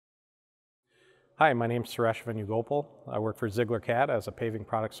Hi, my name is Suresh Venugopal. I work for Ziegler CAD as a paving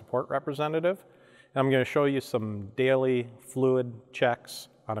product support representative. And I'm going to show you some daily fluid checks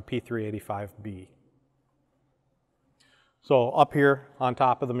on a P385B. So up here on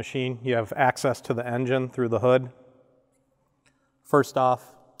top of the machine, you have access to the engine through the hood. First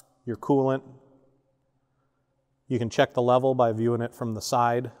off, your coolant. You can check the level by viewing it from the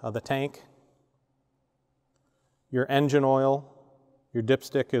side of the tank. Your engine oil, your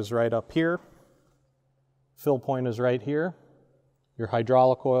dipstick is right up here. Fill point is right here. Your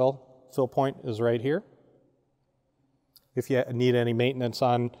hydraulic oil fill point is right here. If you need any maintenance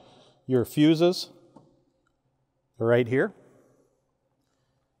on your fuses, they're right here.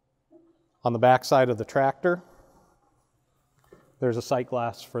 On the back side of the tractor, there's a sight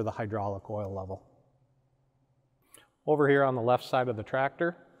glass for the hydraulic oil level. Over here on the left side of the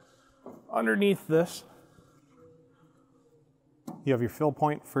tractor, underneath this, you have your fill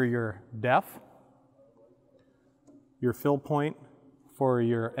point for your DEF, your fill point for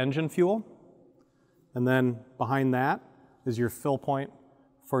your engine fuel, and then behind that is your fill point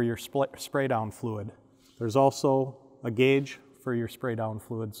for your spray down fluid. There's also a gauge for your spray down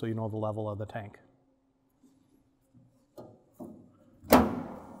fluid so you know the level of the tank.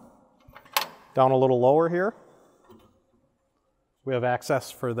 Down a little lower here, we have access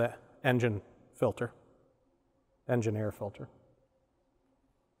for the engine filter, engine air filter.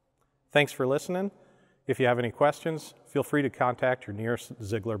 Thanks for listening. If you have any questions, feel free to contact your nearest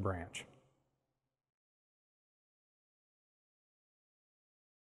Ziegler branch.